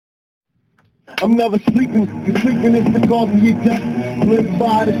I'm never sleeping, cause sleeping is the cause of your death. Live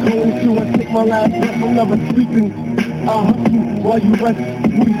by the code till I take my last breath. I'm never sleeping. I'll hustle while you rest.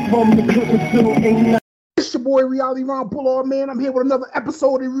 We from the clip still ain't nothing. It's your boy Reality Round Bullard, man. I'm here with another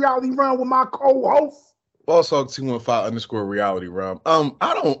episode of Reality Round with my co-host. Boss Hog 215_reality realm.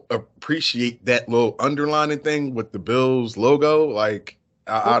 I don't appreciate that little underlining thing with the Bills logo. Like,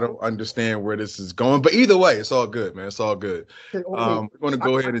 I don't understand where this is going. But either way, it's all good, man. It's all good. Okay, We're going to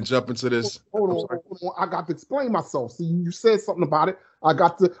go ahead and jump into this. Hold on. I got to explain myself. See, you said something about it. I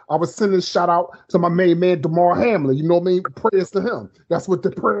was sending a shout out to my main man, Damar Hamlin. You know what I mean? Prayers to him. That's what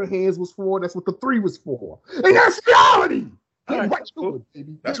the prayer hands was for. That's what the 3 was for. And that's reality. Right,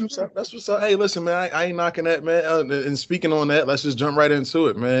 that's what's up. Hey, listen, man, I ain't knocking that, man. And speaking on that, let's just jump right into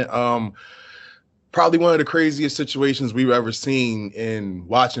it, man. Probably one of the craziest situations we've ever seen in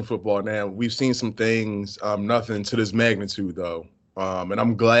watching football. Now, we've seen some things, nothing to this magnitude, though. And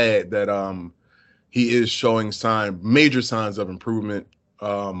I'm glad that he is showing major signs of improvement.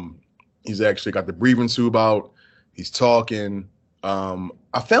 He's actually got the breathing tube out. He's talking. I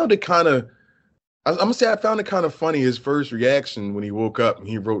found it kind of funny, his first reaction when he woke up and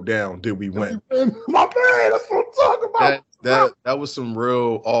he wrote down, "Did we win?" My man, that's what I'm talking about. That was some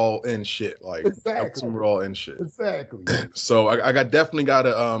real all-in shit. Like, exactly. That was some real all-in shit. Exactly. So I definitely got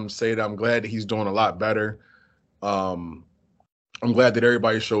to say that I'm glad that he's doing a lot better. I'm glad that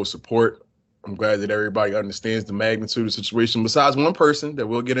everybody shows support. I'm glad that everybody understands the magnitude of the situation, besides one person that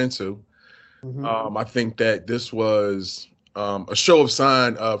we'll get into. Mm-hmm. I think that this was a show of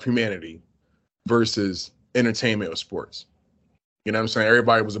sign of humanity versus entertainment or sports. You know what I'm saying?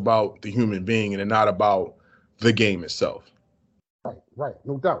 Everybody was about the human being and not about the game itself. Right.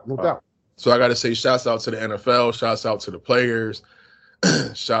 No doubt. So I got to say shouts out to the NFL, shouts out to the players,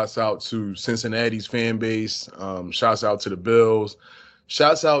 shouts out to Cincinnati's fan base, shouts out to the Bills,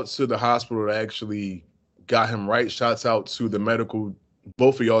 shouts out to the hospital that actually got him right, shouts out to the medical,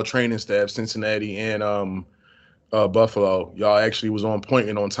 both of y'all training staff, Cincinnati and Buffalo. Y'all actually was on point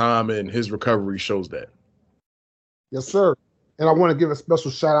and on time, and his recovery shows that. Yes, sir. And I want to give a special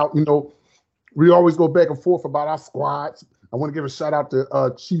shout out. You know, we always go back and forth about our squads. I want to give a shout out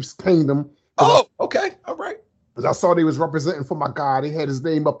to Chiefs Kingdom. Oh, okay. All right. Because I saw they was representing for my guy. They had his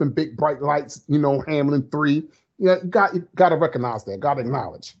name up in big bright lights, you know, Hamlin 3. Yeah, you got to recognize that. Got to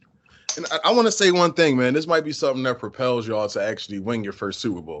acknowledge. And I want to say one thing, man. This might be something that propels y'all to actually win your first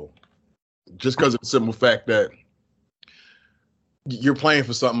Super Bowl. Just because of the simple fact that you're playing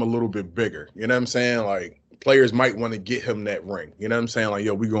for something a little bit bigger. You know what I'm saying? Like, players might want to get him that ring. You know what I'm saying? Like,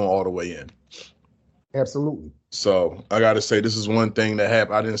 yo, we going all the way in. Absolutely. So I got to say, this is one thing that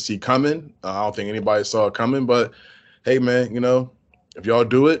happened I didn't see coming. I don't think anybody saw it coming. But, hey, man, you know, if y'all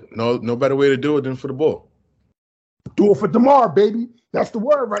do it, no better way to do it than for the bull. Do it for Damar, baby. That's the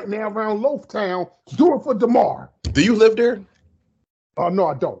word right now around Loaf Town. Do it for Damar. Do you live there? No,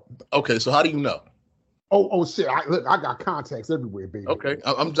 I don't. Okay, so how do you know? Oh shit! I got contacts everywhere, baby. Okay,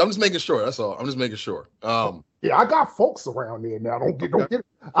 I'm just making sure. That's all. I'm just making sure. Yeah, I got folks around there now. Don't get. Look,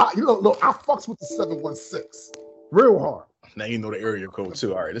 I fucks with the 716 real hard. Now you know the area code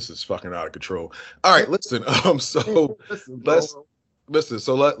too. All right, this is fucking out of control. All right, listen. So listen.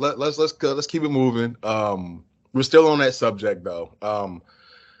 So let's keep it moving. We're still on that subject though.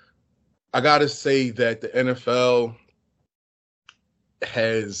 I gotta say that the NFL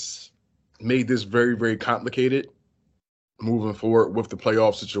has made this very, very complicated moving forward with the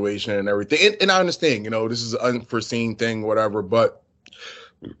playoff situation and everything. And I understand, you know, this is an unforeseen thing, whatever, but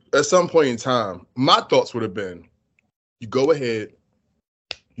at some point in time, my thoughts would have been, you go ahead,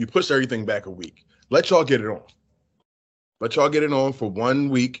 you push everything back a week. Let y'all get it on. Let y'all get it on for 1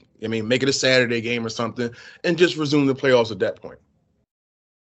 week. I mean, make it a Saturday game or something, and just resume the playoffs at that point.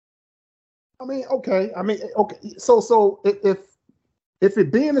 Okay. So if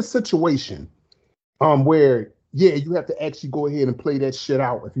it being a situation where, yeah, you have to actually go ahead and play that shit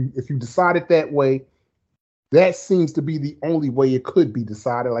out. If you decide it that way, that seems to be the only way it could be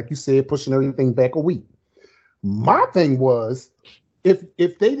decided. Like you said, pushing everything back a week. My thing was, if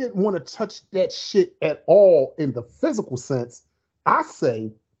they didn't want to touch that shit at all in the physical sense, I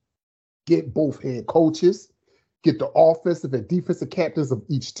say get both head coaches, get the offensive and defensive captains of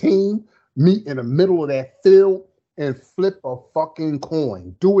each team, meet in the middle of that field, and flip a fucking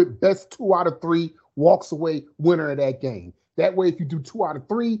coin. Do it best 2 out of 3 walks away winner of that game. That way, if you do 2 out of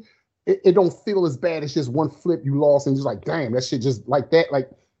 3, it don't feel as bad as just one flip you lost and just like, damn, that shit just like that.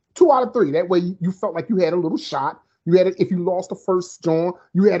 Like 2 out of 3. That way you felt like you had a little shot. You had it. If you lost the first John,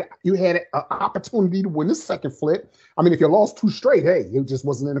 you had an opportunity to win the second flip. I mean, if you lost 2 straight, hey, it just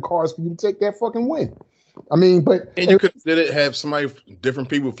wasn't in the cards for you to take that fucking win. I mean, but and you could did it have somebody, different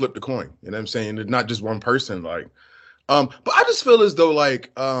people flip the coin. You know what I'm saying? It's not just one person. Like, but I just feel as though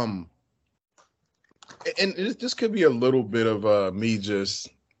like, and this could be a little bit of me just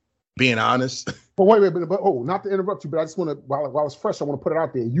being honest. But wait, not to interrupt you, but I just want to, while it's fresh, I want to put it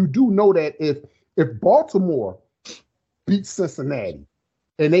out there. You do know that if Baltimore beats Cincinnati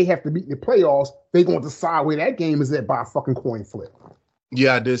and they have to beat the playoffs, they're going to decide where that game is at by a fucking coin flip.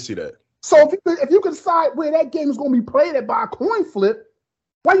 Yeah, I did see that. So if you can decide where that game is going to be played at by a coin flip,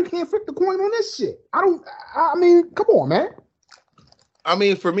 why you can't flip the coin on this shit? I mean, come on, man. I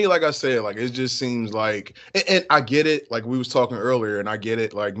mean, for me, like I said, like it just seems like, and I get it. Like we was talking earlier, and I get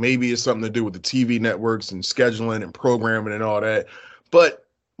it. Like maybe it's something to do with the TV networks and scheduling and programming and all that. But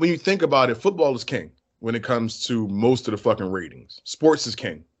when you think about it, football is king when it comes to most of the fucking ratings. Sports is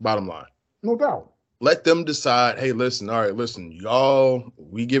king. Bottom line, no doubt. Let them decide. Hey, listen. All right, listen, y'all.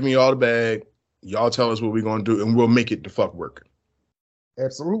 We giving y'all the bag. Y'all tell us what we're gonna do, and we'll make it the fuck work.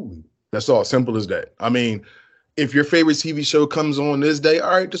 Absolutely. That's all. Simple as that. I mean, if your favorite TV show comes on this day,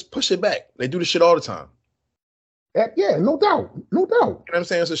 all right, just push it back. They do the shit all the time. Yeah, no doubt. No doubt. You know what I'm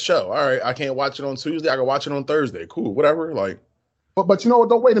saying? It's a show. All right, I can't watch it on Tuesday. I can watch it on Thursday. Cool, whatever. Like, but you know what?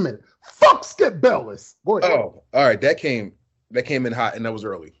 Though, wait a minute. Fuck Skip Bayless. Go ahead. Oh, all right. That came in hot, and that was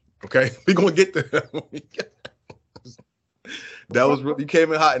early. Okay, we gonna get to that. That was really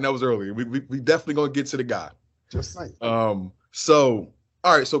came in hot, and that was early. We definitely gonna get to the guy. Just saying. So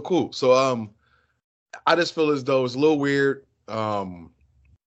all right. So cool. So I just feel as though it's a little weird.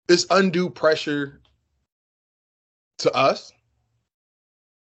 It's undue pressure to us.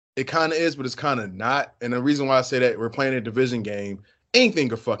 It kind of is, but it's kind of not. And the reason why I say that, we're playing a division game. Anything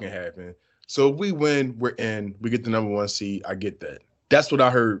could fucking happen. So if we win, we're in. We get the number 1 seed. I get that. That's what I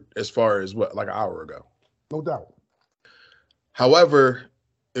heard as far as like an hour ago. No doubt. However,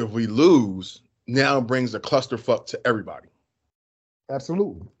 if we lose, now it brings a clusterfuck to everybody.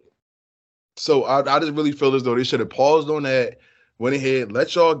 Absolutely. So I just really feel as though they should have paused on that, went ahead,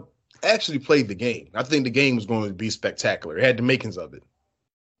 let y'all actually play the game. I think the game was going to be spectacular. It had the makings of it.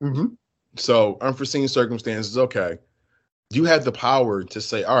 Mm-hmm. So unforeseen circumstances, okay. You have the power to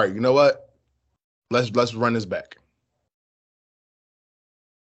say, all right, you know what? Let's run this back.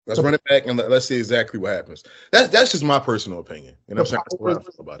 Let's run it back and let's see exactly what happens. That's just my personal opinion. You know what I'm saying? That's what I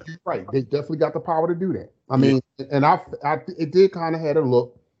feel about it. Right. They definitely got the power to do that. I mean, and it did kind of had a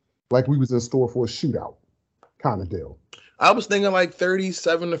look like we was in store for a shootout kind of deal. I was thinking like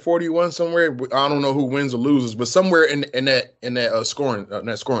 37-41 somewhere. I don't know who wins or loses, but somewhere in that scoring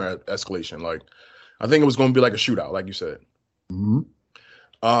escalation. Like, I think it was going to be like a shootout, like you said.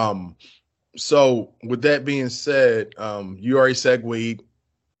 Mm-hmm. So with that being said, you already segued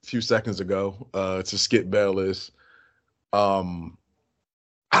a few seconds ago to Skip Bayless. I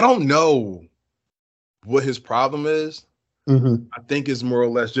don't know what his problem is. Mm-hmm. I think it's more or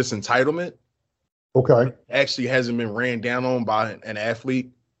less just entitlement. Okay. Actually hasn't been ran down on by an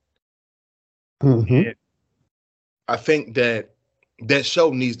athlete. Mm-hmm. And I think that show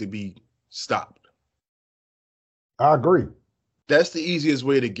needs to be stopped. I agree. That's the easiest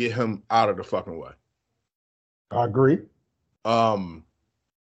way to get him out of the fucking way. I agree. As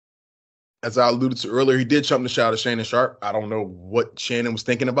I alluded to earlier, he did jump the shot at Shannon Sharp. I don't know what Shannon was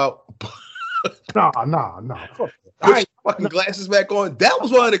thinking about. Nah. Put your fucking glasses back on. That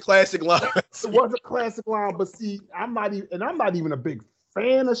was one of the classic lines. It was a classic line, but see, I'm not even a big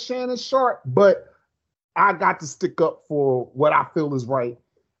fan of Shannon Sharp, but I got to stick up for what I feel is right.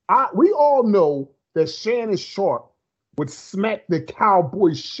 We all know that Shannon Sharp would smack the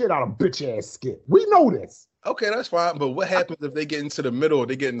cowboy shit out of bitch ass Skip. We know this. Okay, that's fine. But what happens if they get into the middle,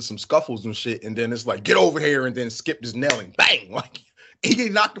 they get in some scuffles and shit, and then it's like, get over here, and then Skip just nailing, bang, like he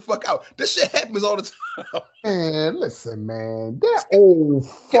get knocked the fuck out. This shit happens all the time. Man, listen, man, that old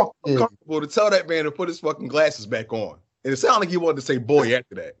fucking comfortable to tell that man to put his fucking glasses back on. And it sounded like he wanted to say boy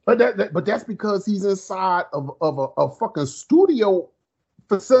after that. But that's because he's inside of a fucking studio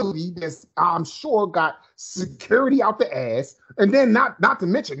facility that's, I'm sure, got security out the ass, and then not to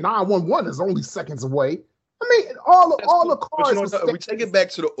mention 911 is only seconds away. I mean, all the cars. You know, we take it back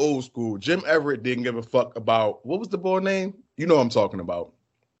to the old school. Jim Everett didn't give a fuck about, what was the boy name? You know what I'm talking about.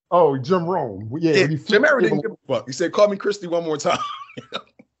 Oh, Jim Rome. Yeah, Jim Everett didn't give a fuck. He said, call me Christy one more time.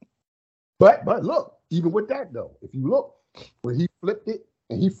 But look, even with that though, if you look, when he flipped it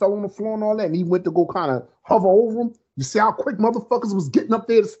and he fell on the floor and all that, and he went to go kind of hover over him, you see how quick motherfuckers was getting up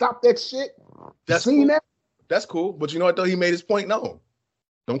there to stop that shit? That's cool. That? That's cool. But you know what though? He made his point known.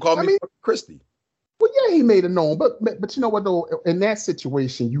 Don't call me Christy. Well, yeah, he made it known, but you know what though? In that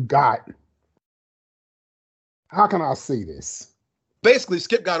situation, you got, how can I say this? basically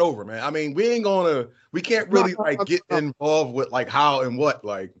Skip got over, man. I mean, we can't really like get involved with like how and what.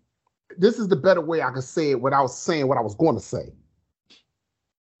 Like, this is the better way I could say it without saying what I was going to say.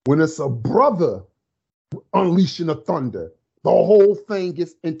 When it's a brother unleashing the thunder, the whole thing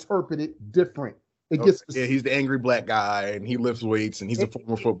gets interpreted different. He's the angry black guy, and he lifts weights, and he's a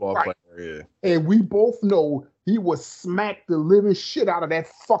former football player. Yeah, and we both know he would smack the living shit out of that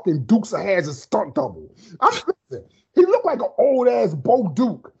fucking Dukes of Hazzard stunt double. Listen, he looked like an old ass Bo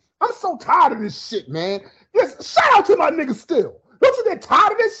Duke. I'm so tired of this shit, man. Listen, shout out to my nigga Still. Don't you get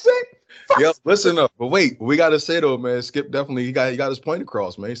tired of this shit? Yep, listen up. But wait, we gotta say though, man, Skip definitely he got his point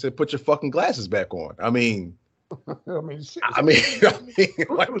across, man. He said, "Put your fucking glasses back on." I mean, shit. It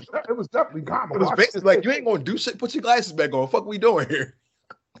was definitely common. It was basically like, you ain't gonna do shit. Put your glasses back on. Fuck, we doing here?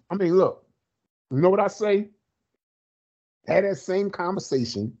 I mean, look, you know what I say? Had that same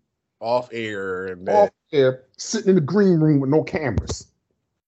conversation off air, sitting in the green room with no cameras.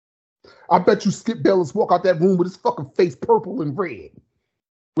 I bet you Skip Bayless walk out that room with his fucking face purple and red.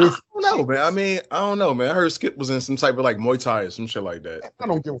 I don't know, man. I don't know, man. I heard Skip was in some type of like Muay Thai or some shit like that. I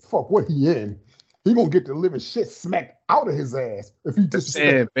don't give a fuck what he in. He gonna get the living shit smacked out of his ass if he just.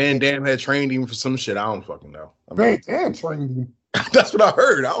 Van Damme had trained him for some shit. I don't fucking know. Van Damme trained him. That's what I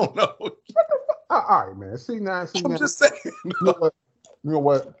heard. I don't know. All right, man. See now. I'm just saying. You know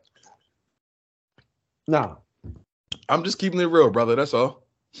what? Nah. I'm just keeping it real, brother. That's all.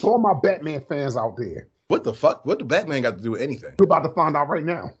 To all my Batman fans out there. What the fuck? What the Batman got to do with anything? We're about to find out right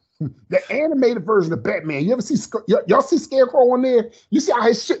now. The animated version of Batman. You ever see y'all see Scarecrow on there? You see how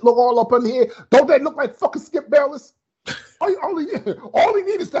his shit look all up in here? Don't that look like fucking Skip Bayless? all he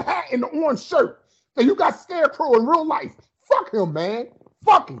need is the hat and the orange shirt. And you got Scarecrow in real life. Fuck him, man.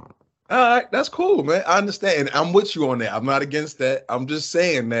 Fuck him. All right, that's cool, man. I understand. I'm with you on that. I'm not against that. I'm just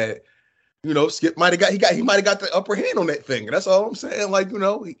saying that, Skip might have got the upper hand on that thing. That's all I'm saying. Like,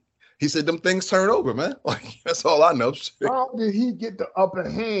 he said them things turn over, man. Like, that's all I know. How did he get the upper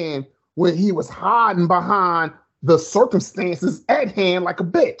hand when he was hiding behind the circumstances at hand like a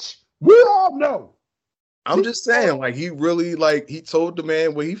bitch? We all know. I'm just saying, like, he really, like, he told the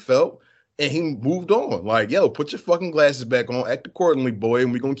man what he felt, and he moved on. Like, yo, put your fucking glasses back on, act accordingly, boy,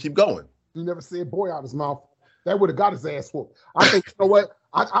 and we're going to keep going. He never said boy out his mouth. That would have got his ass whooped. I think, you know what?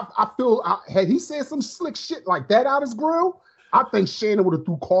 I feel, had he said some slick shit like that out his grill, I think Shannon would have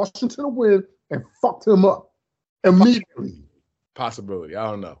threw caution to the wind and fucked him up immediately. Possibility. I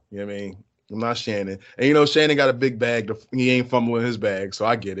don't know. You know what I mean? I'm not Shannon. And Shannon got a big bag. He ain't fumbling his bag, so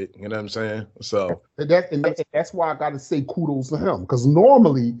I get it. You know what I'm saying? So that's why I got to say kudos to him. Because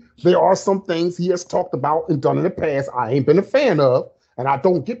normally there are some things he has talked about and done in the past I ain't been a fan of, and I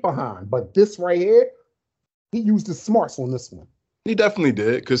don't get behind. But this right here, he used his smarts on this one. He definitely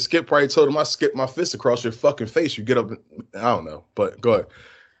did, because Skip probably told him, I skip my fist across your fucking face. You get up. I don't know, but go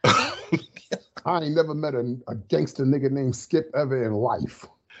ahead. I ain't never met a gangster nigga named Skip ever in life.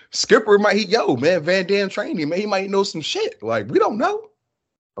 Skipper man, Van Damme trained him, man. He might know some shit. Like, we don't know.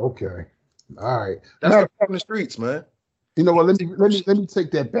 Okay. All right. That's now, on the streets, man. You know what? Let me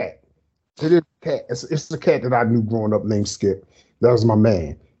take that back. It is a cat. It's the cat that I knew growing up named Skip. That was my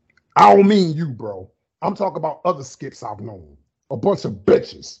man. I don't mean you, bro. I'm talking about other Skips I've known. A bunch of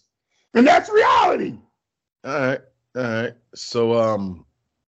bitches. And that's reality. All right. So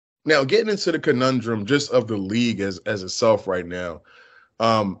now getting into the conundrum just of the league as itself right now.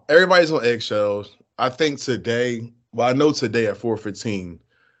 Everybody's on eggshells. I think today, I know today at 4:15,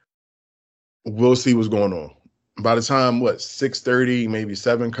 we'll see what's going on. By the time 6:30, maybe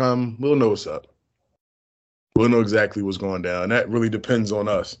 7 come, we'll know what's up. We'll know exactly what's going down. That really depends on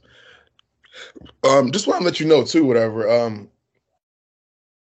us. Just want to let you know too, whatever.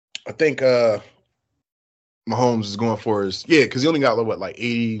 I think Mahomes is going for because he only got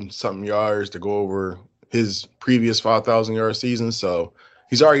 80 something yards to go over his previous 5,000 yard season. So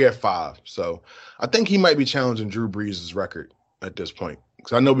he's already at 5. So I think he might be challenging Drew Brees' record at this point,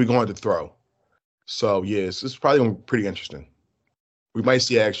 because I know we're going to throw. So yes, it's probably going to be pretty interesting. We might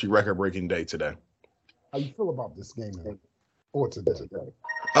see actually record breaking day today. How you feel about this game or today?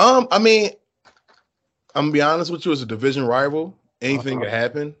 I mean, I'm gonna be honest with you, as a division rival, anything can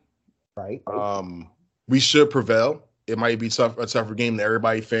happen. Right. We should prevail. It might be a tougher game than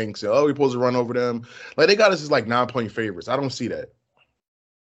everybody thinks. We're supposed to run over them. Like, they got us as 9-point favorites. I don't see that.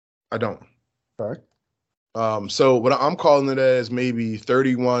 I don't. Okay. So what I'm calling it as maybe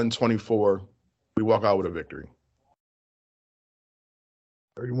 31-24. We walk out with a victory.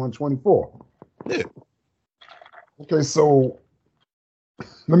 31-24. Yeah. Okay, so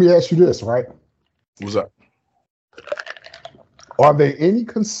let me ask you this, right? What's up? Are there any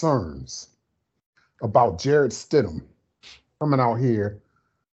concerns about Jarrett Stidham coming out here,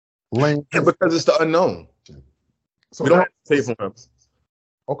 laying. Yeah, because it's the unknown. So we don't have tape on him.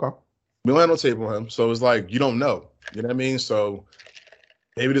 Okay. We don't have no tape on him, so it's like you don't know. You know what I mean? So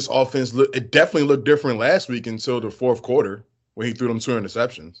maybe this offense it definitely looked different last week until the fourth quarter when he threw them 2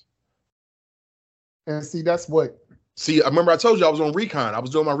 interceptions. And see, that's what. See, I remember I told you I was on recon. I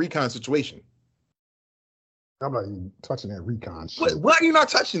was doing my recon situation. I'm not even touching that recon shit. Why are you not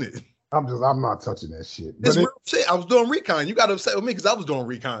touching it? I'm not touching that shit. It's real shit. I was doing recon. You got upset with me because I was doing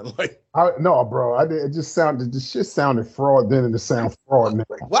recon. Like, no, bro. The shit sounded fraud then, and it sound fraud now.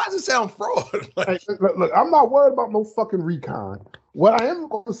 Why does it sound fraud? Like, hey, look, I'm not worried about no fucking recon. What I am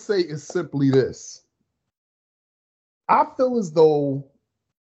going to say is simply this: I feel as though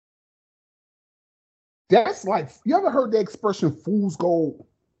that's like, you ever heard the expression "fool's gold"?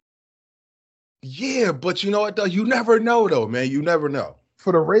 Yeah, but you know what though? You never know though, man. You never know.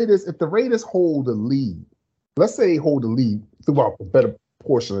 For the Raiders, if the Raiders hold the lead, let's say they hold the lead throughout the better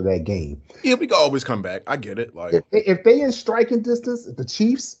portion of that game. Yeah, we can always come back. I get it. Like if they in striking distance, if the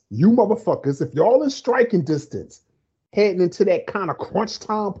Chiefs, you motherfuckers, if y'all in striking distance, heading into that kind of crunch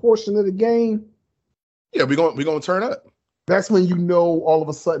time portion of the game, yeah, we gonna turn up. That's when you know all of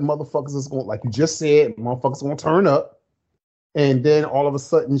a sudden motherfuckers is going, like you just said, motherfuckers gonna turn up. And then all of a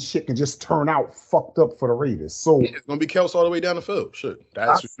sudden, shit can just turn out fucked up for the Raiders. So it's gonna be Kels all the way down the field. Shit,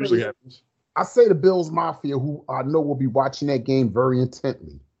 that's what usually happens. I say the Bills Mafia, who I know will be watching that game very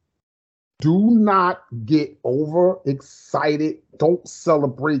intently, do not get overexcited. Don't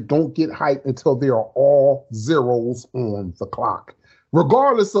celebrate. Don't get hyped until there are all zeros on the clock,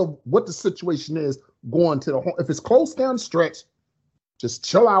 regardless of what the situation is going to the home. If it's close down the stretch, just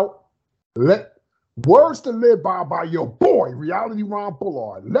chill out. Let words to live by your boy, Reality Ron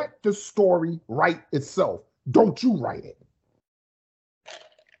Bullard. Let the story write itself. Don't you write it.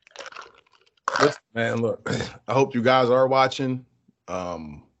 Listen, man, look, I hope you guys are watching.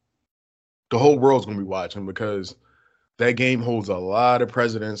 The whole world's going to be watching because that game holds a lot of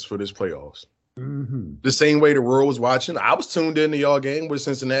precedence for this playoffs. Mm-hmm. The same way the world was watching. I was tuned into y'all game with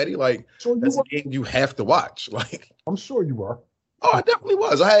Cincinnati. Like, that's a game you have to watch. Like, I'm sure you are. Oh, I definitely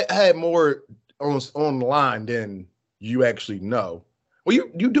was. I had more on the line than you actually know. Well,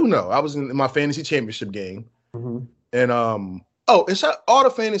 you do know. I was in my fantasy championship game, and and shout all the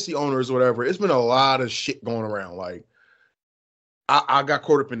fantasy owners or whatever. It's been a lot of shit going around. Like, I got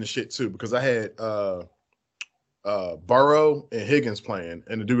caught up in the shit too because I had Burrow and Higgins playing,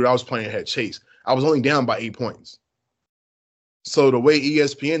 and the dude I was playing had Chase. I was only down by 8 points. So the way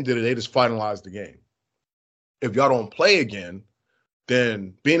ESPN did it, they just finalized the game. If y'all don't play again,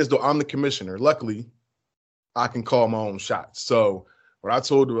 then being as though I'm the commissioner, luckily, I can call my own shots. So what I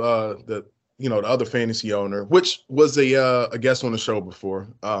told the other fantasy owner, which was a guest on the show before,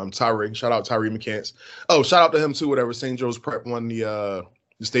 Tyree, shout out Tyree McCants. Oh, shout out to him too. Whatever, St. Joe's Prep won the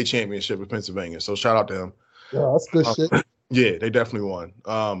state championship with Pennsylvania. So shout out to him. Yeah, that's good shit. Yeah, they definitely won.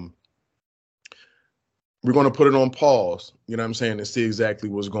 We're going to put it on pause, you know what I'm saying, and see exactly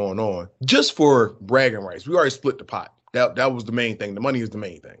what's going on. Just for bragging rights. We already split the pot. That was the main thing. The money is the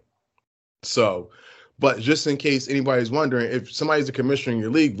main thing. So, but just in case anybody's wondering, if somebody's the commissioner in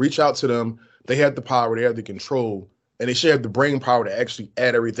your league, reach out to them. They have the power, they have the control, and they should have the brain power to actually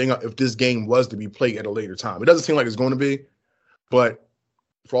add everything up if this game was to be played at a later time. It doesn't seem like it's going to be, but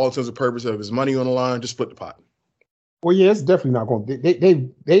for all intents and purposes, if there's money on the line, just split the pot. Well, yeah, it's definitely not going to.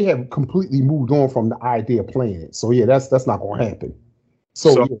 They have completely moved on from the idea of playing it. So yeah, that's not going to happen.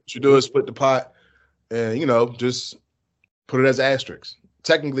 So what you do is split the pot, and just put it as asterisks.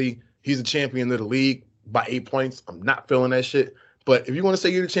 Technically, he's a champion of the league by 8 points. I'm not feeling that shit. But if you want to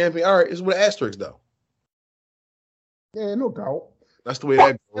say you're the champion, all right, it's with asterisks though. Yeah, no doubt. That's the way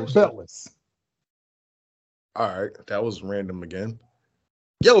that goes. Beltless. All right, that was random again.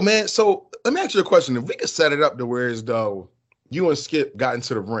 Yo, man, so let me ask you a question. If we could set it up to where as though you and Skip got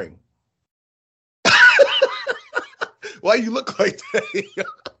into the ring. Why you look like that?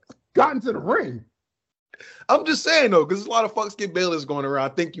 Got into the ring? I'm just saying, though, because there's a lot of fuck Skip Bayless going around.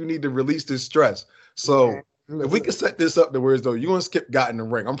 I think you need to release this stress. So if we could set this up to where as though you and Skip got in the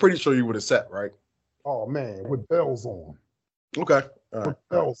ring, I'm pretty sure you would have set, right? Oh, man, with bells on. Okay. All right. With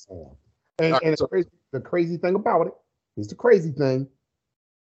bells on. And the crazy thing about it is the crazy thing.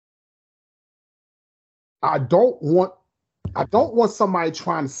 I don't want somebody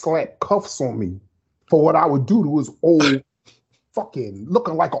trying to slap cuffs on me for what I would do to his old fucking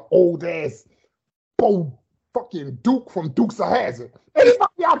looking like an old ass Bo fucking Duke from Dukes of Hazzard.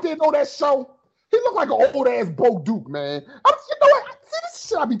 Anybody out there know that show? He looked like an old ass Bo Duke, man. You know what? See, this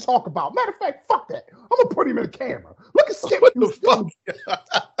shit I be talking about. Matter of fact, fuck that. I'm gonna put him in the camera. Look at Skip. What the fuck?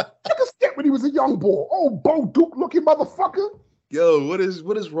 Look at Skip when he was a young boy. Oh, Bo Duke looking motherfucker. Yo, what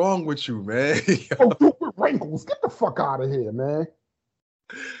is wrong with you, man? Bo Duke with wrinkles. Get the fuck out of here, man.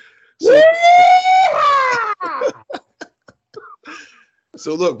 So,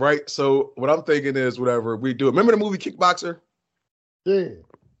 so look, right? So what I'm thinking is whatever we do. Remember the movie Kickboxer? Yeah.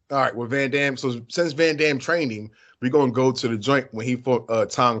 All right, with Van Damme. So since Van Damme trained him, we're gonna go to the joint when he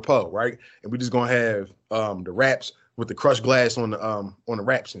fought Tong Po, right? And we just gonna have the wraps with the crushed glass on the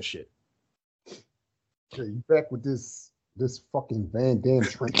wraps and shit. Okay, you back with this fucking Van Damme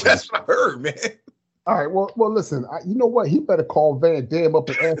training. That's what I heard, man. All right, well, listen. You know what? He better call Van Damme up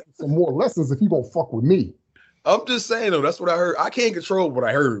and ask him some more lessons if he gonna fuck with me. I'm just saying though, that's what I heard. I can't control what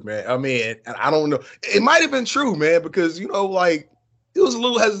I heard, man. I mean, I don't know. It might have been true, man, because like it was a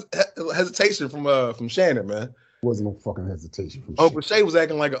little hesitation from Shannon, man. Wasn't no fucking hesitation from Uncle Shay was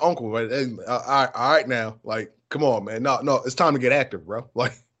acting like an uncle. Right? All right, now, like, come on, man. No, it's time to get active, bro.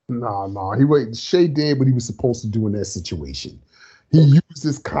 Like, no. Shay did what he was supposed to do in that situation. He used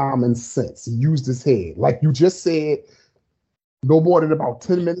his common sense. He used his head, like you just said. No more than about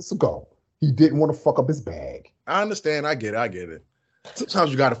 10 minutes ago, he didn't want to fuck up his bag. I understand. I get it. Sometimes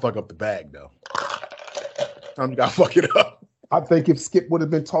you got to fuck up the bag, though. Sometimes you got to fuck it up. I think if Skip would have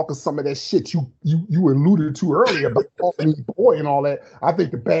been talking some of that shit you alluded to earlier about calling me boy and all that, I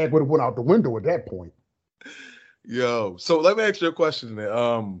think the bag would have went out the window at that point. Yo, so let me ask you a question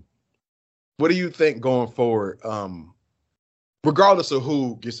then. What do you think going forward? Regardless of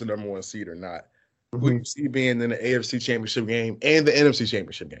who gets the number one seed or not, who do you see being in the AFC Championship game and the NFC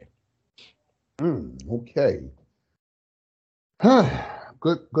Championship game? Okay.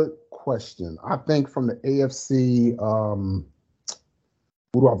 Good question. I think from the AFC,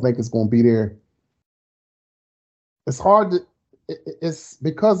 who do I think is going to be there? It's hard to. It's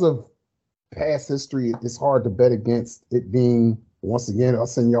because of past history. It's hard to bet against it being once again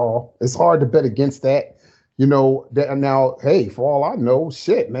us and y'all. It's hard to bet against that. That now. Hey, for all I know,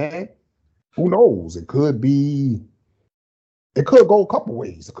 shit, man. Who knows? It could go a couple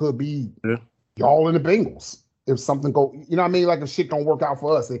ways. It could be y'all and the Bengals. If something go, you know what I mean? Like if shit don't work out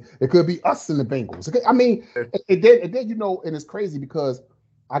for us, it could be us and the Bengals. Okay? I mean, and then and it's crazy because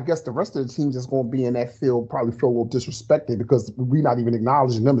I guess the rest of the teams that's going to be in that field probably feel a little disrespected because we're not even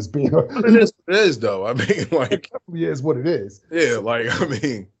acknowledging them as being. It is though. I mean, like it definitely is what it is. Yeah, like I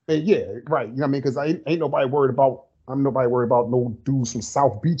mean, yeah, right. You know what I mean? Because ain't nobody worried about. I'm nobody worried about no dudes from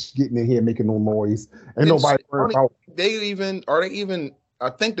South Beach getting in here making no noise. Ain't nobody worried about. Are they even? I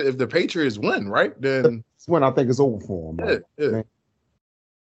think that if the Patriots win, right, then when I think it's over for them. Yeah.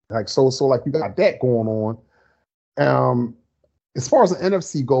 Like so like you got that going on. As far as the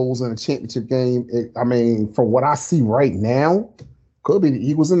NFC goes in a championship game, I mean, from what I see right now, could be the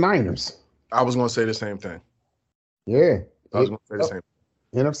Eagles and Niners. I was going to say the same thing. Yeah, I was going to say the same.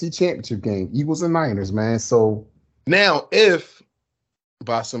 NFC championship game, Eagles and Niners, man. So now, if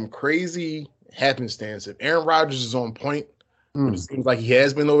by some crazy happenstance, if Aaron Rodgers is on point. It seems like he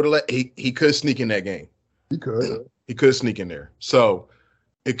has been over he could sneak in that game. He could sneak in there. So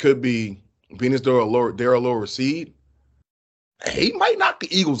it could be being as though they're a lower seed. He might knock the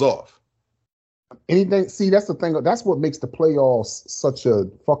Eagles off. Anything? See, that's the thing. That's what makes the playoffs such a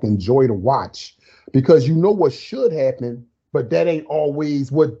fucking joy to watch because you know what should happen, but that ain't always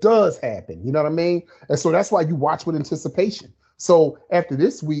what does happen. You know what I mean? And so that's why you watch with anticipation. So after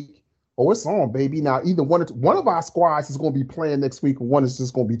this week. Oh, it's on, baby. Now, either one of our squads is going to be playing next week, and one is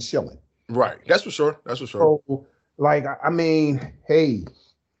just going to be chilling. Right. That's for sure. So, like, I mean, hey,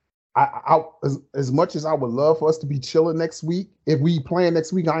 I as much as I would love for us to be chilling next week, if we playing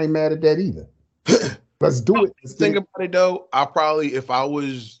next week, I ain't mad at that either. Let's do it. Think about it though. If I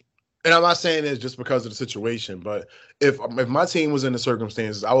was, and I'm not saying this just because of the situation, but if my team was in the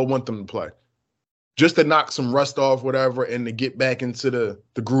circumstances, I would want them to play. Just to knock some rust off, whatever, and to get back into the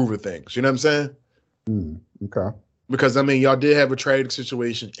groove of things. You know what I'm saying? Okay. Because, I mean, y'all did have a tragic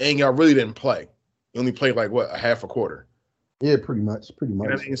situation, and y'all really didn't play. You only played, like, a half a quarter? Yeah, pretty much. You know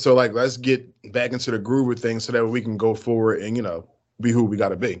what I mean? So, like, let's get back into the groove of things so that we can go forward and, be who we got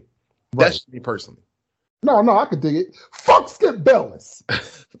to be. Right. That's me personally. No, I could dig it. Fuck Skip Bayless.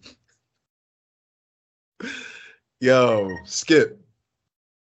 Yo, Skip.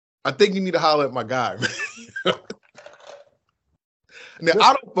 I think you need to holler at my guy, man. Now,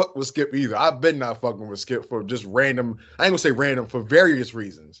 I don't fuck with Skip either. I've been not fucking with Skip for just random, I ain't gonna say random, for various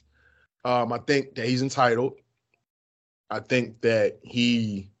reasons. I think that he's entitled. I think that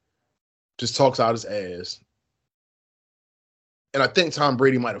he just talks out his ass. And I think Tom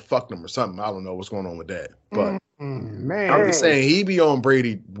Brady might have fucked him or something. I don't know what's going on with that. But man, I'm just saying, he be on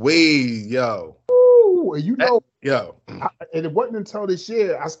Brady way, yo. Ooh, Yo. And it wasn't until this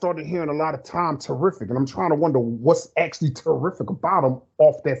year I started hearing a lot of Tom Terrific, and I'm trying to wonder what's actually terrific about him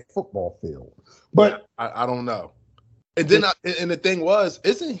off that football field. But I don't know. And then and the thing was,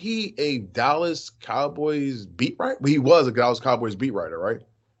 isn't he a Dallas Cowboys beat writer? He was a Dallas Cowboys beat writer, right?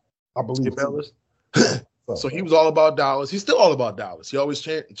 I believe so he was all about Dallas. He's still all about Dallas. He always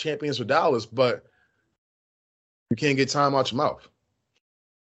champions for Dallas, but you can't get time out your mouth.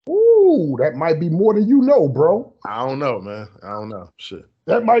 Ooh, that might be more than you know, bro. I don't know, man. I don't know. Shit.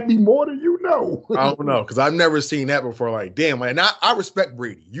 That might be more than you know. I don't know, because I've never seen that before. Like, damn, man. I respect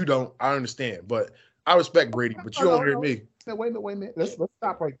Brady. You don't. I understand, but I respect Brady. But you don't hear me. Wait a minute. Let's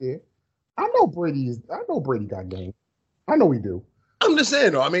stop right there. I know Brady got game. I know he do. I'm just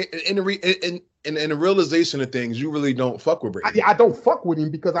saying, though. I mean, in the realization of things, you really don't fuck with Brady. I don't fuck with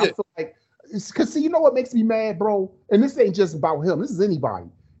him because I feel like, because see, you know what makes me mad, bro? And this ain't just about him. This is anybody.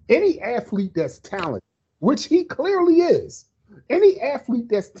 Any athlete that's talented, which he clearly is. Any athlete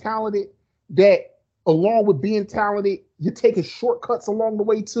that's talented, that along with being talented, you're taking shortcuts along the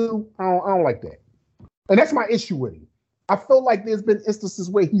way too. I don't like that. And that's my issue with him. I feel like there's been instances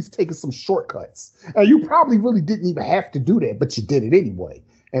where he's taken some shortcuts. And you probably really didn't even have to do that, but you did it anyway.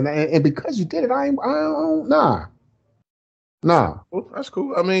 And because you did it, nah. Well, that's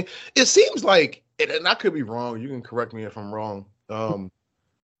cool. I mean, it seems like, and I could be wrong. You can correct me if I'm wrong.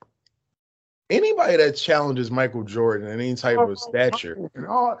 Anybody that challenges Michael Jordan in any type of stature.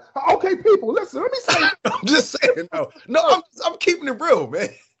 Okay, people, listen, let me say. I'm just saying, no, I'm keeping it real, man.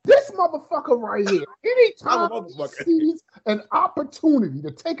 This motherfucker right here, anytime he sees an opportunity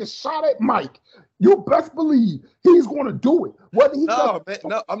to take a shot at Mike, you best believe he's going to do it. Whether he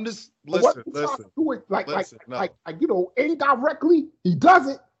I'm just listen. Do it like you know, indirectly, he does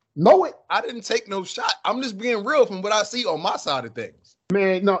it. Know it. I didn't take no shot. I'm just being real from what I see on my side of things.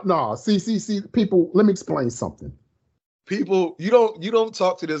 Man, no. See, people. Let me explain something. People, you don't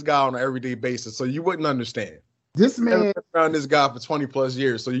talk to this guy on an everyday basis, so you wouldn't understand. This man been around this guy for 20 plus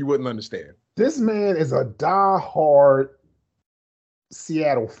years, so you wouldn't understand. This man is a diehard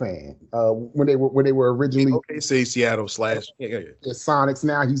Seattle fan. When they were originally say Seattle / the Sonics.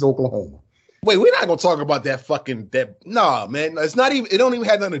 Now he's Oklahoma. Wait, we're not gonna talk about that. Nah, man. It's not even. It don't even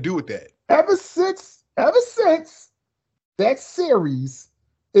have nothing to do with that. Ever since that series,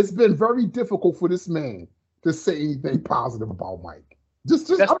 it's been very difficult for this man to say anything positive about Mike. That's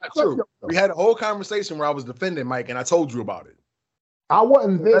not true. We had a whole conversation where I was defending Mike, and I told you about it. I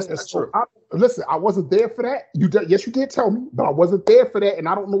wasn't there. That's true. Listen, I wasn't there for that. Yes, you did tell me, but I wasn't there for that, and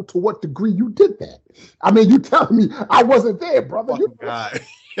I don't know to what degree you did that. I mean, you telling me I wasn't there, brother.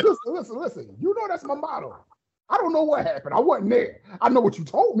 Listen. You know that's my motto. I don't know what happened. I wasn't there. I know what you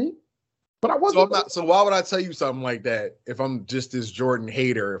told me, but I wasn't. So why would I tell you something like that if I'm just this Jordan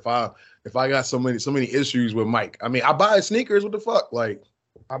hater? If I got so many issues with Mike, I mean, I buy his sneakers. What the fuck, like?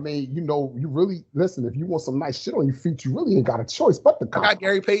 I mean, you know, you really listen. If you want some nice shit on your feet, you really ain't got a choice but to come. I got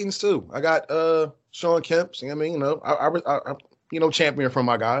Gary Payton's too. I got Sean Kemp's. I mean, you know, I champion from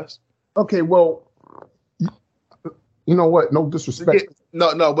my guys. Okay, well, you know what? No disrespect.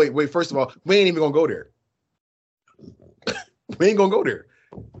 No. Wait. First of all, we ain't even gonna go there. We ain't gonna go there.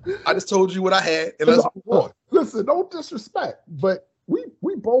 I just told you what I had, and let's move on. Listen, no disrespect, but we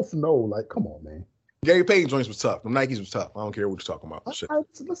both know. Like, come on, man. Gary Payton joints was tough. The Nikes was tough. I don't care what you're talking about. Shit.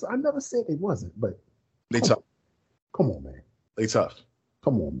 Listen, I never said it wasn't, but they tough. Come on, man. They tough.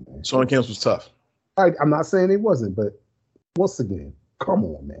 Come on, man. Sean Kemp was tough. I'm not saying it wasn't, but once again, come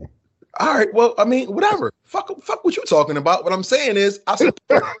on, man. All right. Well, I mean, whatever. Fuck what you're talking about. What I'm saying is, I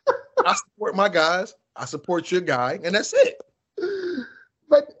support my guys. I support your guy, and that's it.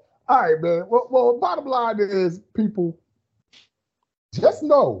 But all right, man. Well, bottom line is, people, just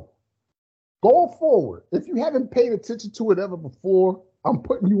know, going forward, if you haven't paid attention to it ever before, I'm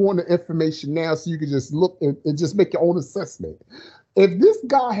putting you on the information now so you can just look and just make your own assessment. If this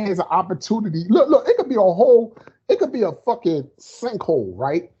guy has an opportunity, look, it could be a fucking sinkhole,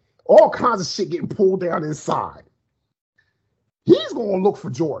 right? All kinds of shit getting pulled down inside. He's going to look for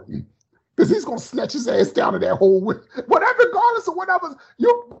Jordan because he's going to snatch his ass down in that hole. Whatever, regardless of whatever,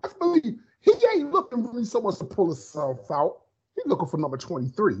 you best believe he ain't looking really so much to pull himself out. He's looking for number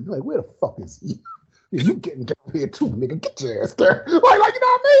 23. You're like, where the fuck is he? You getting down here too, nigga. Get your ass there. Like, you know what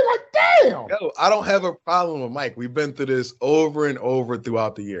I mean? Like, damn. Yo, I don't have a problem with Mike. We've been through this over and over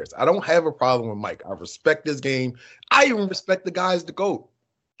throughout the years. I don't have a problem with Mike. I respect this game. I even respect the guys to GOAT.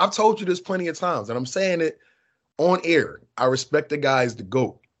 I've told you this plenty of times, and I'm saying it on air. I respect the guys to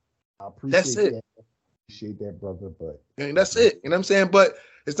GOAT. I appreciate that's it. That. I appreciate that, brother, but and that's it. You know what I'm saying? But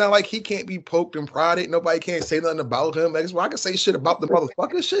it's not like he can't be poked and prodded. Nobody can't say nothing about him. That's why I can say shit about the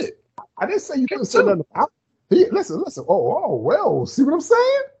motherfucking shit. I didn't say you couldn't say nothing about him. Listen. Well, see what I'm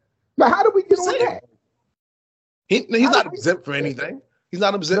saying? Now, how do we get on that? He's not exempt from anything. He's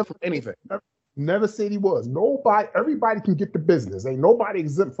not exempt from anything. Never said he was. Everybody can get the business. Ain't nobody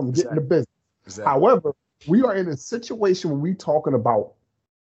exempt from getting the business. Exactly. However, we are in a situation where we talking about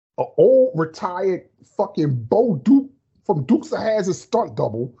an old retired fucking Bo Duke from Dukes of Hazzard stunt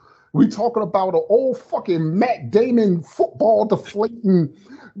double. We talking about an old fucking Matt Damon football deflating,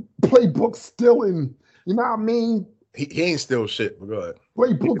 playbook stealing. You know what I mean? He ain't still shit. But go ahead.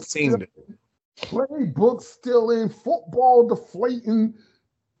 Playbook stealing, football deflating.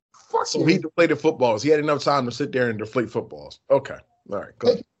 So he deflated footballs. He had enough time to sit there and deflate footballs. Okay. All right. Go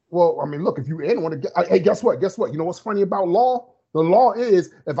ahead. Well, I mean, look, if you ain't want to get, hey, guess what? You know what's funny about law? The law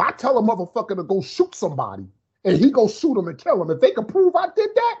is if I tell a motherfucker to go shoot somebody and he go shoot him and kill him, if they can prove I did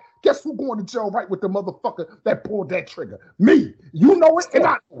that, guess who's going to jail right with the motherfucker that pulled that trigger? Me. You know it and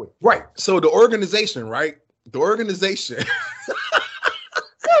I know it. Right. So the organization, right? The organization.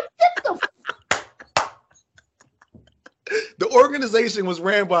 The organization was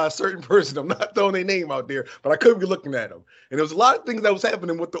ran by a certain person. I'm not throwing their name out there, but I could be looking at them. And there was a lot of things that was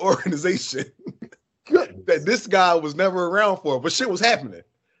happening with the organization that this guy was never around for, but shit was happening.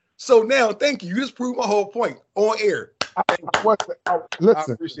 So now, thank you. You just proved my whole point on air. Listen,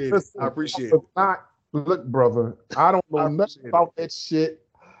 I appreciate it. Look, brother, I don't know nothing about that shit.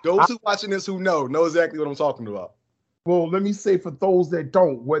 Those who watching this who know exactly what I'm talking about. Well, let me say for those that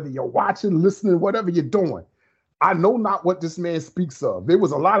don't, whether you're watching, listening, whatever you're doing, I know not what this man speaks of. There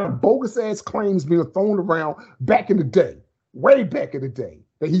was a lot of bogus ass claims being thrown around back in the day, way back in the day,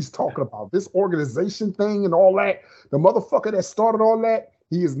 that he's talking about. This organization thing and all that. The motherfucker that started all that,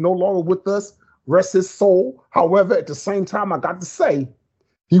 he is no longer with us. Rest his soul. However, at the same time, I got to say,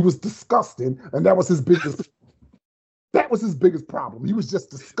 he was disgusting, and that was his biggest. That was his biggest problem. He was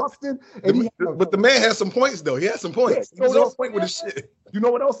just disgusting. And but the man had some points, though. He had some points. Yeah, he was on point with his shit. You know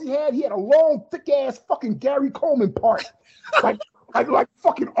what else he had? He had a long, thick ass fucking Gary Coleman part, like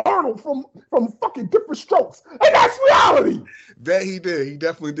fucking Arnold from fucking Different Strokes, and that's reality. That he did. He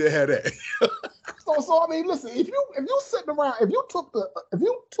definitely did have that. So I mean, listen. If you sitting around, if you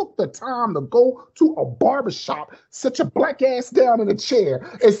took the time to go to a barbershop, sit your black ass down in a chair,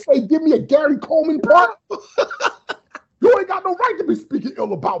 and say, "Give me a Gary Coleman part." You ain't got no right to be speaking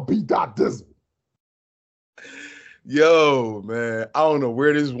ill about B. Dizzle. Yo, man, I don't know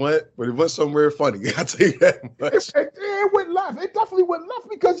where this went, but it went somewhere funny. I'll tell you that much. It went left. It definitely went left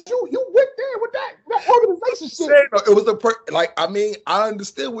because you went there with that organization shit. It was I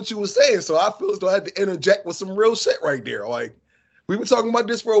understood what you were saying, so I feel as though I had to interject with some real shit right there. Like, we've been talking about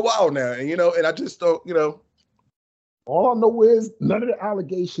this for a while now, and I just don't, All I know is none of the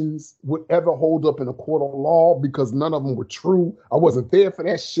allegations would ever hold up in a court of law because none of them were true. I wasn't there for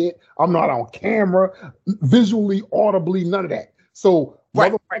that shit. I'm not on camera, visually, audibly, none of that. So,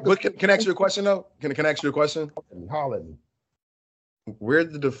 right. But can I ask you a question though? Can I ask you a question? Holler at me. Where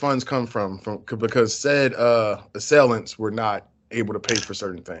did the funds come from? Because said assailants were not able to pay for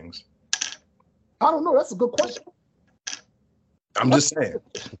certain things. I don't know. That's a good question. I'm just saying.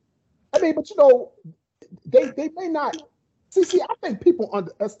 I mean, but they may not. See, I think people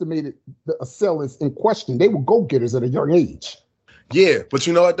underestimated the assailants in question. They were go-getters at a young age. Yeah, but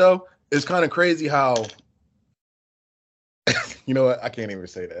you know what though? It's kind of crazy how. You know what? I can't even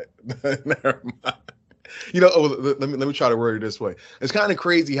say that. Never mind. Let me try to word it this way. It's kind of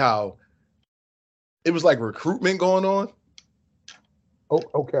crazy how it was like recruitment going on. Oh,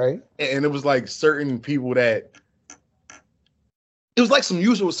 okay. And it was like certain people that it was like some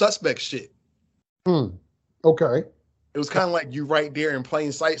usual suspect shit. Okay. It was kind of like you right there in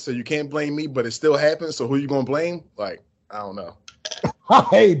plain sight, so you can't blame me, but it still happens. So who you gonna blame? Like, I don't know.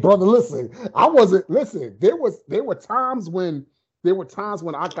 Hey, brother, listen. There were times when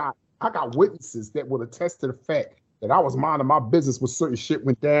I got witnesses that would attest to the fact that I was minding my business when certain shit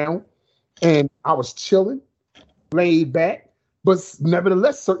went down, and I was chilling, laid back, but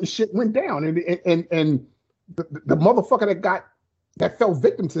nevertheless, certain shit went down, and the motherfucker that fell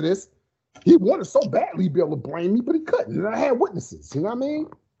victim to this. He wanted so badly to be able to blame me, but he couldn't. And I had witnesses. You know what I mean?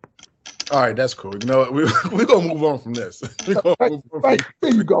 All right, that's cool. We're going to move on from this. There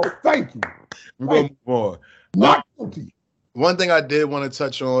you go. Thank you. We're going to move on. Not guilty. One thing I did want to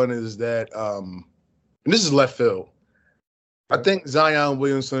touch on is that, and this is left field, I think Zion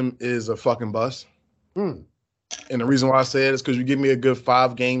Williamson is a fucking bust. And the reason why I say it is because you give me a good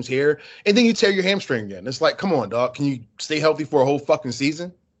 5 games here, and then you tear your hamstring again. It's like, come on, dog. Can you stay healthy for a whole fucking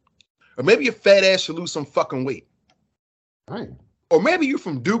season? Or maybe your fat ass should lose some fucking weight. Right. Or maybe you're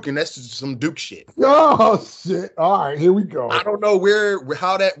from Duke and that's just some Duke shit. Oh shit! All right, here we go. I don't know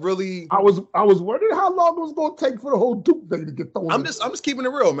how that really. I was wondering how long it was gonna take for the whole Duke thing to get thrown. I'm just keeping it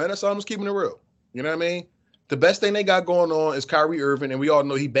real, man. That's all. I'm just keeping it real. You know what I mean? The best thing they got going on is Kyrie Irving, and we all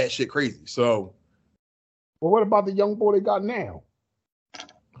know he batshit crazy. So, well, what about the young boy they got now?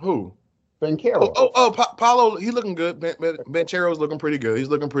 Who? Banchero. Paolo, he looking good. Banchero's looking pretty good. He's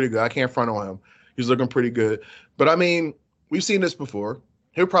looking pretty good. I can't front on him. He's looking pretty good. But I mean, we've seen this before.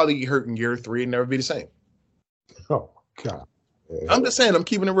 He'll probably get hurt in year 3 and never be the same. Oh God. I'm just saying, I'm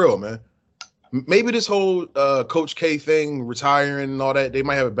keeping it real, man. Maybe this whole Coach K thing, retiring and all that, they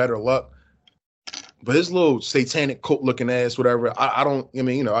might have a better luck. But his little satanic cult looking ass, whatever, I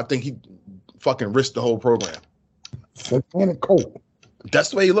think he fucking risked the whole program. Satanic cult. That's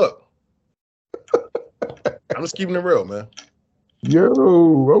the way he look. I'm just keeping it real, man.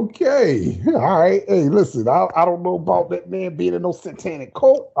 Yo, okay. All right. Hey, listen, I don't know about that man being in no satanic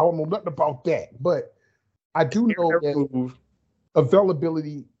cult. I don't know nothing about that. But I do know that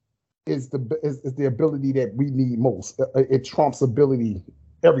availability is the ability that we need most. It trumps ability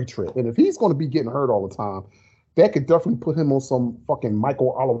every trip. And if he's going to be getting hurt all the time, that could definitely put him on some fucking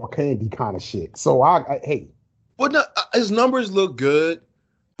Michael Oliver Candy kind of shit. So hey. Well, no, his numbers look good.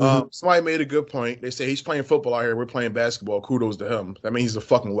 Somebody made a good point. They say he's playing football out here. We're playing basketball. Kudos to him. That means he's a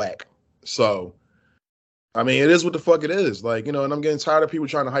fucking whack. So, I mean, it is what the fuck it is. Like, and I'm getting tired of people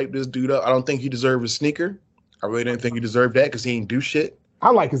trying to hype this dude up. I don't think he deserved a sneaker. I really didn't think he deserved that because he ain't do shit.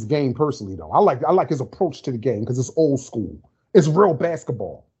 I like his game personally, though. I like his approach to the game because it's old school. It's real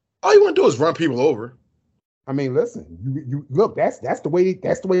basketball. All you want to do is run people over. I mean, listen, you look. That's the way he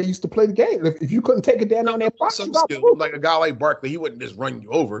used to play the game. If you couldn't take it down on that box, like a guy like Barkley, he wouldn't just run you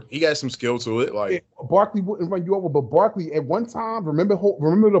over. He got some skill to it. Like Barkley wouldn't run you over, but Barkley at one time, remember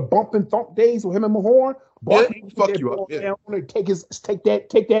the bump and thump days with him and Mahorn? Barkley would fuck you up. Yeah. Take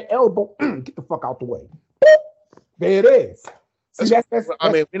that elbow, get the fuck out the way. There it is. See, that's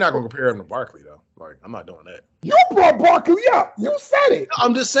I mean, we're not gonna compare him to Barkley though. Like, I'm not doing that. You brought Barkley up. You said it.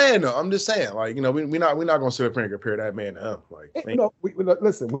 I'm just saying though. Like, we're not gonna sit up here and compare that man to him. Like,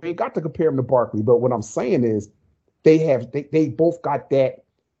 listen, we ain't got to compare him to Barkley, but what I'm saying is they both got that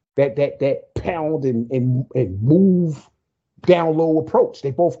pound and move down low approach.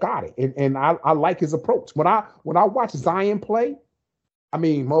 They both got it, and I like his approach. When I watch Zion play, I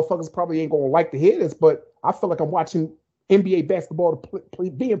mean, motherfuckers probably ain't gonna like to hear this, but I feel like I'm watching NBA basketball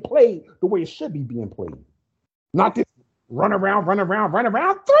being played the way it should be being played. Not this run around, 3.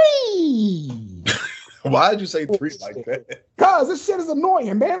 Why did you say 3 like that? Because this shit is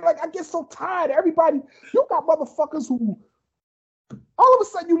annoying, man. Like, I get so tired. Everybody, you got motherfuckers who all of a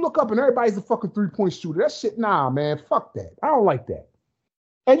sudden you look up and everybody's a fucking 3-point shooter. That shit, nah, man. Fuck that. I don't like that.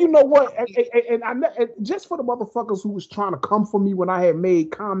 And you know what? And just for the motherfuckers who was trying to come for me when I had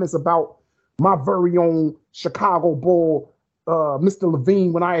made comments about my very own Chicago Bull, Mr.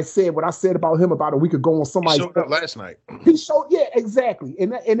 Levine, when I had said what I said about him about a week ago on somebody. He showed up last night. He showed, yeah, exactly.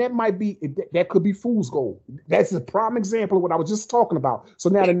 And that might be, that could be fool's gold. That's a prime example of what I was just talking about. So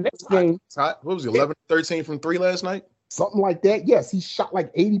now the next game. What was he, 11-13 from 3 last night? Something like that. Yes, he shot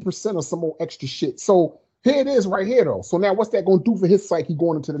like 80% or some old extra shit. So here it is right here, though. So now what's that going to do for his psyche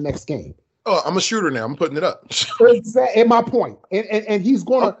going into the next game? Oh, I'm a shooter now. I'm putting it up. Exactly. My point. And he's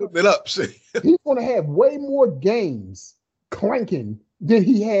going to put it up. He's going to have way more games clanking than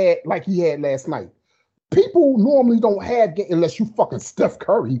he had last night. People normally don't have unless you fucking Steph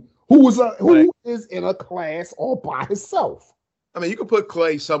Curry, who is in a class all by himself. I mean, you could put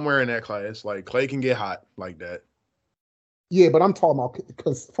Clay somewhere in that class. Like, Clay can get hot like that. Yeah, but I'm talking about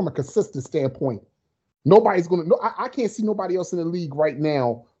from a consistent standpoint. Nobody's going to. I can't see nobody else in the league right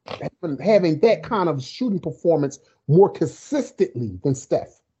now having that kind of shooting performance more consistently than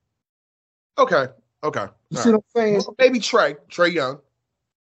Steph. Okay. You see what I'm saying? Well, maybe Trae Young.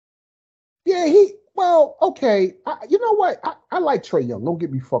 Yeah, okay. You know what? I like Trae Young. Don't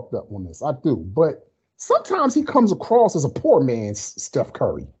get me fucked up on this. I do. But sometimes he comes across as a poor man's Steph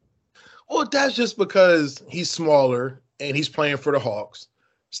Curry. Well, that's just because he's smaller and he's playing for the Hawks.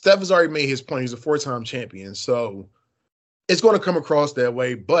 Steph has already made his point. He's a 4-time champion. So it's going to come across that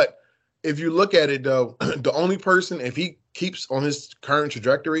way. But if you look at it, though, the only person, if he keeps on his current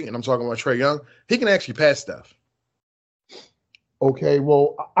trajectory, and I'm talking about Trae Young, he can actually pass Steph. Okay,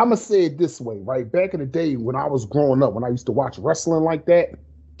 well, I'm going to say it this way, right? Back in the day when I was growing up, when I used to watch wrestling like that,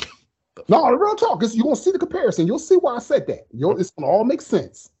 no, the real talk, because you're going to see the comparison. You'll see why I said that. It's going to all make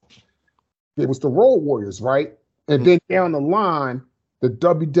sense. It was the Road Warriors, right? And then down the line, the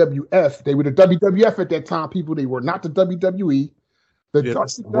WWF, they were the WWF at that time, people. They were not the WWE.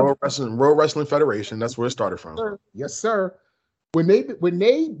 The World Wrestling Federation. That's where it started from. Yes, sir. when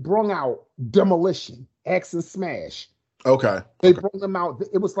they brung out Demolition, X and Smash. Okay. They brought them out.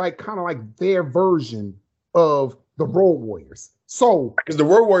 It was like kind of like their version of the Road Warriors. So because the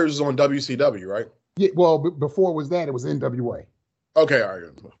Road Warriors is on WCW, right? Yeah. Well, before it was that, it was NWA. Okay. All right.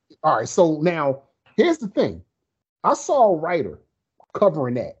 All right. So now here's the thing. I saw a writer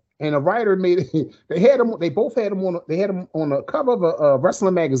covering that, and a writer made it. They had them. They both had them on. They had them on a cover of a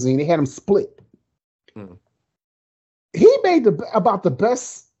wrestling magazine. They had them split. He made about the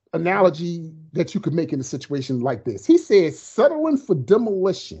best analogy that you could make in a situation like this. He said settling for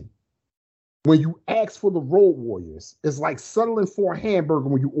Demolition when you ask for the Road Warriors is like settling for a hamburger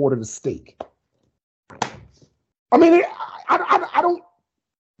when you order the steak. I mean, I don't.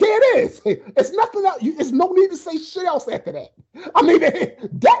 There it is. It's nothing else. It's no need to say shit else after that. I mean, that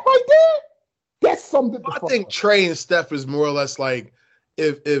right there, that's something. I think Trey and Steph is more or less like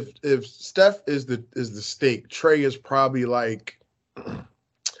if Steph is the steak, Trey is probably like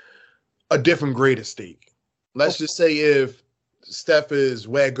a different grade of steak. Let's just say if Steph is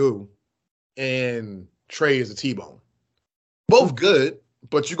Wagyu and Trey is a T-bone. Both good,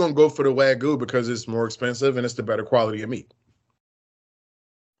 but you're going to go for the Wagyu because it's more expensive and it's the better quality of meat.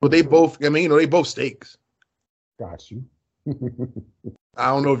 But they both, I mean, they both steaks. Got you. I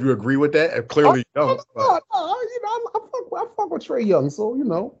don't know if you agree with that. Clearly you don't. I fuck with Trey Young, so,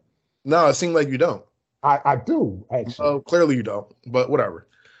 No, it seems like you don't. I do, actually. Oh, clearly you don't, but whatever.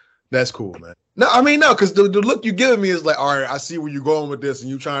 That's cool, man. No, I mean, no, because the look you're giving me is like, all right, I see where you're going with this,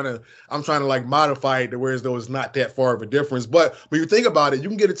 and I'm trying to like modify it to where as though it's not that far of a difference. But when you think about it, you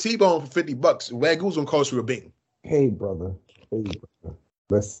can get a T-bone for $50. Wagyu's gonna cost you a bean. Hey, brother.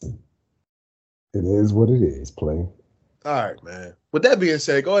 Listen, it is what it is, play. All right, man. With that being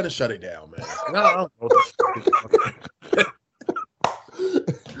said, go ahead and shut it down, man. No,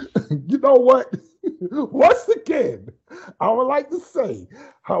 you know what? Once again, I would like to say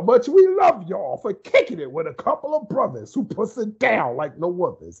how much we love y'all for kicking it with a couple of brothers who puts it down like no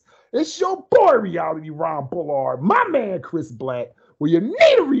others. It's your boy, Reality Ron Bullard, my man, Chris Black. Where you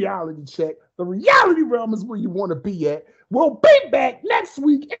need a reality check, the reality realm is where you want to be at. We'll be back next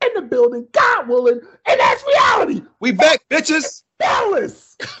week in the building, God willing, and that's reality. We back, bitches.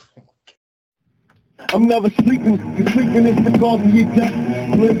 Dallas. I'm never sleeping. Sleeping is the cause of your death.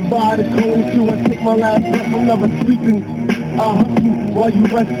 Live by the code till I take my last breath. I'm never sleeping. I'll hustle while you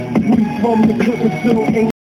rest. We from the clip until ain't